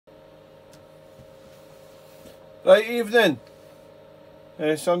Right, evening.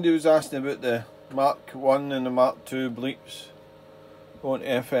 Somebody was asking about the Mk1 and the Mk2 bleeps on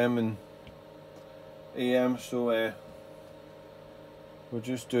FM and AM, so we'll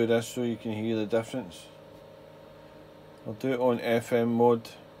just do this so you can hear the difference. I'll do it on FM mode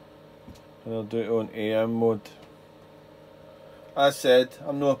and I'll do it on AM mode. As said,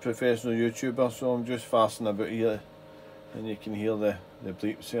 I'm not a professional YouTuber, so I'm just farsing about here and you can hear the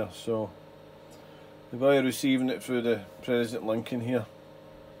bleeps here. So the guy receiving it through the present link in here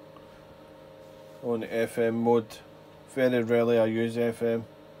on the FM mode. Very rarely I use FM.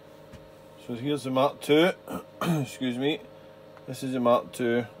 So here's the Mk2, excuse me, this is the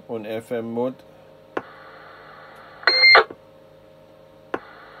Mk2 on FM mode.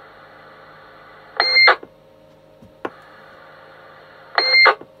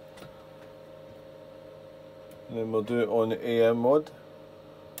 And then we'll do it on the AM mode.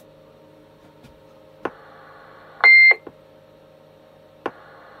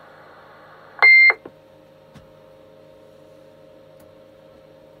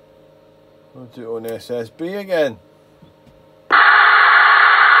 We'll do it on SSB again.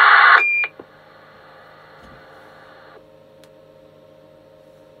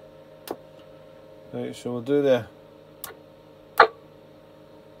 Right, so we'll do the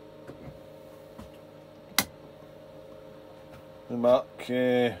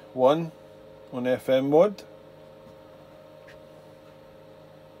Mk1 on FM mode.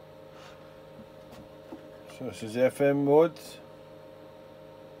 So this is FM mode.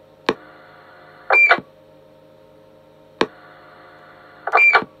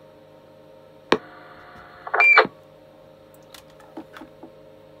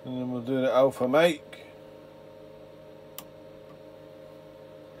 And then we'll do the alpha mic.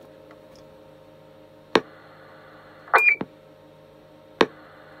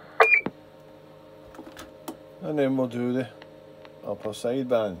 And then we'll do the upper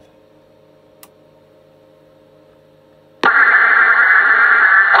sideband.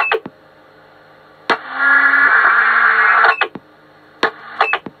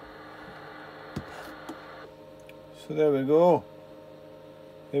 So there we go.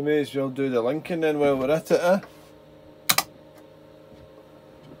 We may as well do the linking then while we're at it, eh?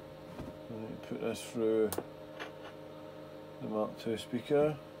 Put this through the Mk2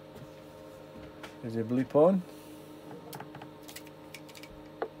 speaker. Is the bleep on?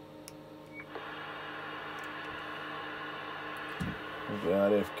 There's the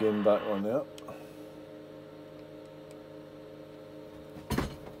RF gain back on there.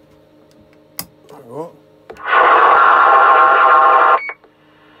 There we go.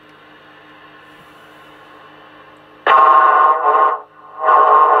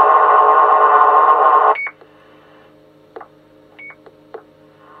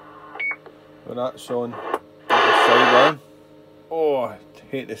 But that's on the sideline. Oh, I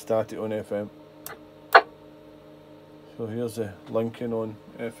hate to start it on FM. So here's the linking on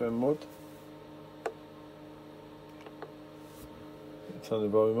FM mode. Turn the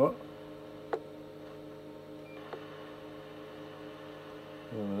volume up.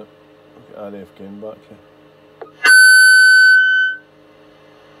 Wait a minute, I've got RF gain back here.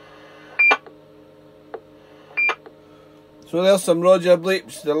 So there's some Roger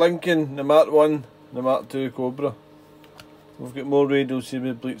bleeps, the Lincoln, the Mk1, the Mk2 Cobra. We've got more radio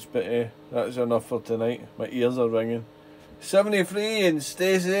CB bleeps, but that's enough for tonight. My ears are ringing. 73 and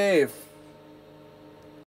stay safe.